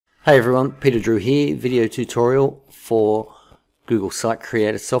Hey everyone, Peter Drew here, video tutorial for Google Site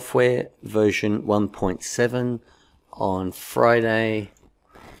Creator Software version 1.7 on Friday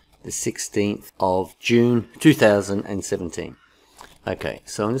the 16th of June 2017. Okay,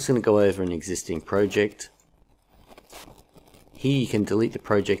 so I'm just going to go over an existing project. Here you can delete the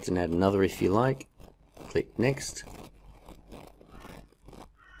project and add another if you like. Click Next.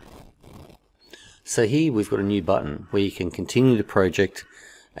 So here we've got a new button where you can continue the project,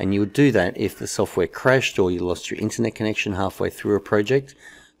 and you would do that if the software crashed or you lost your internet connection halfway through a project.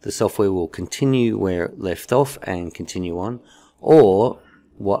 The software will continue where it left off and continue on. Or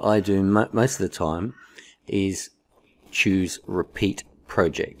what I do most of the time is choose Repeat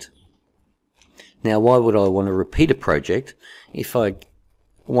Project. Now, why would I want to repeat a project?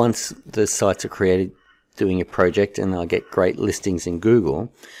 Once the sites are created doing a project and I get great listings in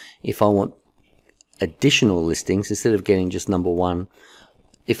Google, if I want additional listings, instead of getting just number one,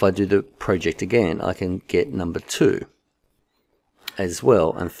 if I do the project again, I can get number 2 as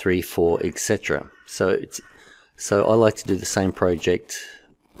well, and 3, 4, etc. So I like to do the same project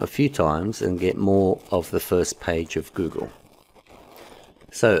a few times and get more of the first page of Google.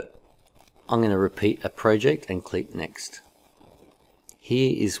 So I'm going to repeat a project and click Next.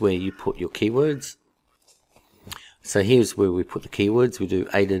 Here is where you put your keywords. So here's where we put the keywords. We do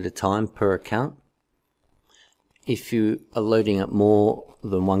 8 at a time per account. If you are loading up more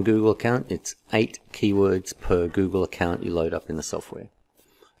than one Google account, it's 8 keywords per Google account you load up in the software.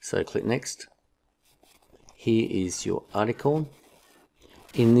 So click Next. Here is your article.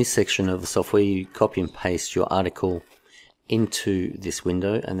 In this section of the software, you copy and paste your article into this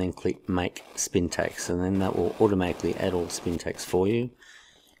window and then click Make Spin Tags, and then that will automatically add all the spin tags for you.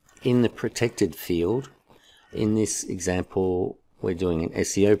 In the protected field, in this example, we're doing an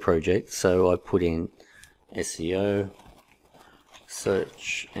SEO project, so I put in SEO,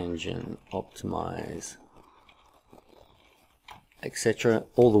 search engine optimize, etc.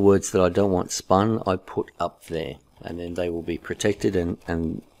 All the words that I don't want spun, I put up there, and then they will be protected,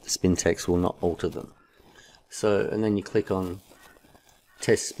 and the spin tags will not alter them. So, and then you click on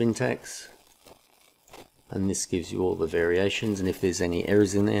Test Spin Tags, and this gives you all the variations, and if there's any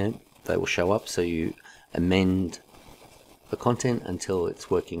errors in there, they will show up, so you amend the content until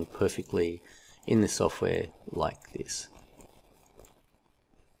it's working perfectly in the software like this.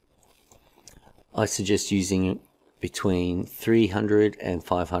 I suggest using between 300 and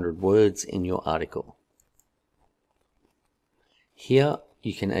 500 words in your article. Here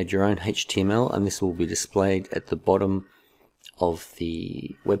you can add your own HTML, and this will be displayed at the bottom of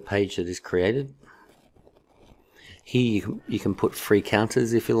the web page that is created. Here you can put free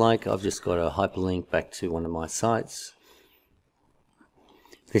counters if you like. I've just got a hyperlink back to one of my sites.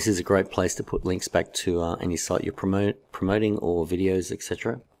 This is a great place to put links back to any site you're promoting or videos,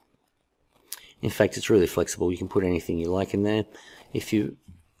 etc. In fact, it's really flexible. You can put anything you like in there. If you're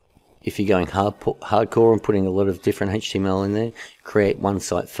going hardcore and putting a lot of different HTML in there, create one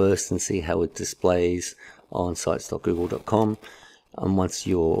site first and see how it displays on sites.google.com. And once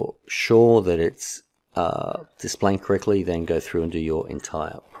you're sure that it's displaying correctly, then go through and do your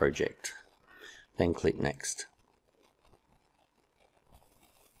entire project. Then click Next.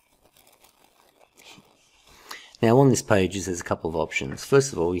 Now on this page there's a couple of options.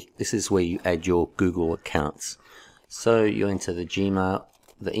 First of all, this is where you add your Google accounts. So you enter the Gmail,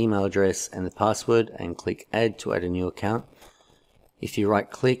 the email address and the password and click Add to add a new account. If you right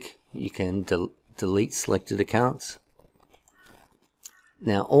click, you can delete selected accounts.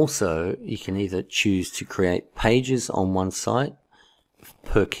 Now also you can either choose to create pages on one site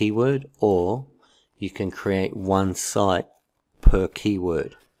per keyword, or you can create one site per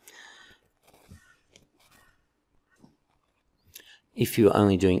keyword. If you're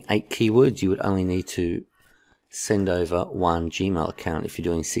only doing 8 keywords, you would only need to send over 1 Gmail account. If you're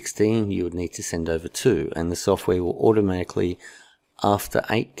doing 16, you would need to send over 2, and the software will automatically, after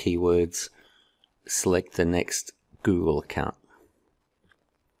 8 keywords, select the next Google account.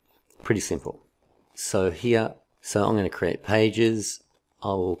 Pretty simple. So here, I'm going to create pages.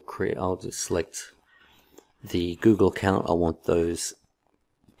 I'll just select the Google account I want those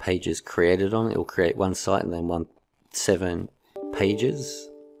pages created on. It will create one site and then 7 pages.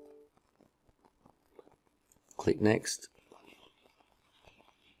 Click Next.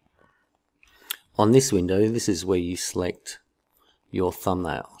 On this window, this is where you select your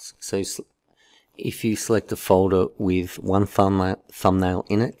thumbnails. So if you select a folder with one thumbnail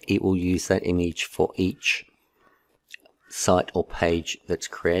in it, it will use that image for each site or page that's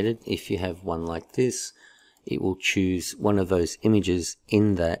created. If you have one like this, it will choose one of those images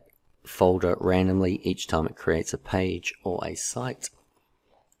in that folder randomly each time it creates a page or a site.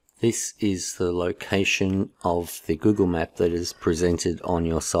 This is the location of the Google map that is presented on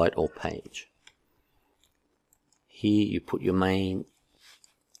your site or page. Here you put your main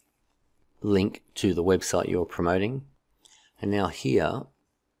link to the website you're promoting, and now here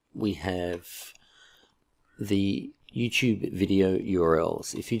we have the YouTube video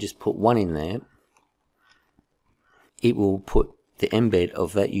URLs. If you just put one in there, it will put the embed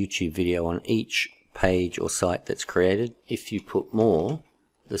of that YouTube video on each page or site that's created. If you put more,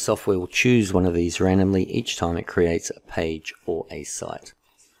 the software will choose one of these randomly each time it creates a page or a site.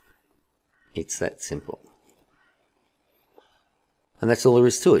 It's that simple. And that's all there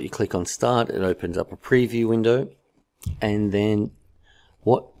is to it. You click on Start, it opens up a preview window, and then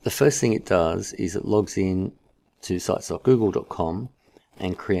the first thing it does is it logs in to sites.google.com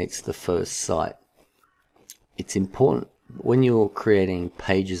and creates the first site. It's important when you're creating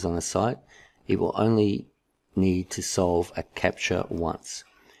pages on a site, it will only need to solve a CAPTCHA once.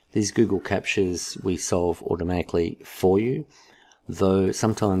 These Google CAPTCHAs we solve automatically for you, though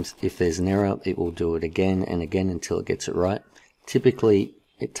sometimes if there's an error it will do it again and again until it gets it right. Typically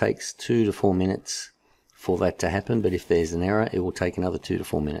it takes 2 to 4 minutes for that to happen, but if there's an error it will take another 2 to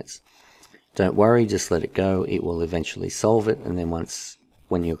 4 minutes. Don't worry, just let it go, it will eventually solve it, and then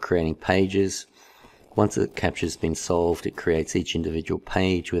when you're creating pages, once the CAPTCHA's been solved, it creates each individual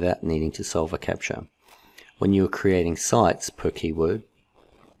page without needing to solve a CAPTCHA. When you're creating sites per keyword,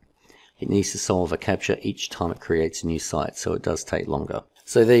 it needs to solve a CAPTCHA each time it creates a new site, so it does take longer.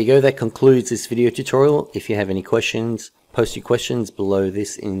 So there you go, that concludes this video tutorial. If you have any questions, post your questions below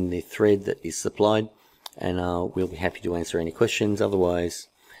this in the thread that is supplied, and we'll be happy to answer any questions. Otherwise,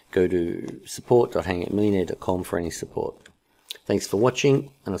 go to support.hangoutatmillionaire.com for any support. Thanks for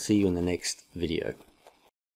watching, and I'll see you in the next video.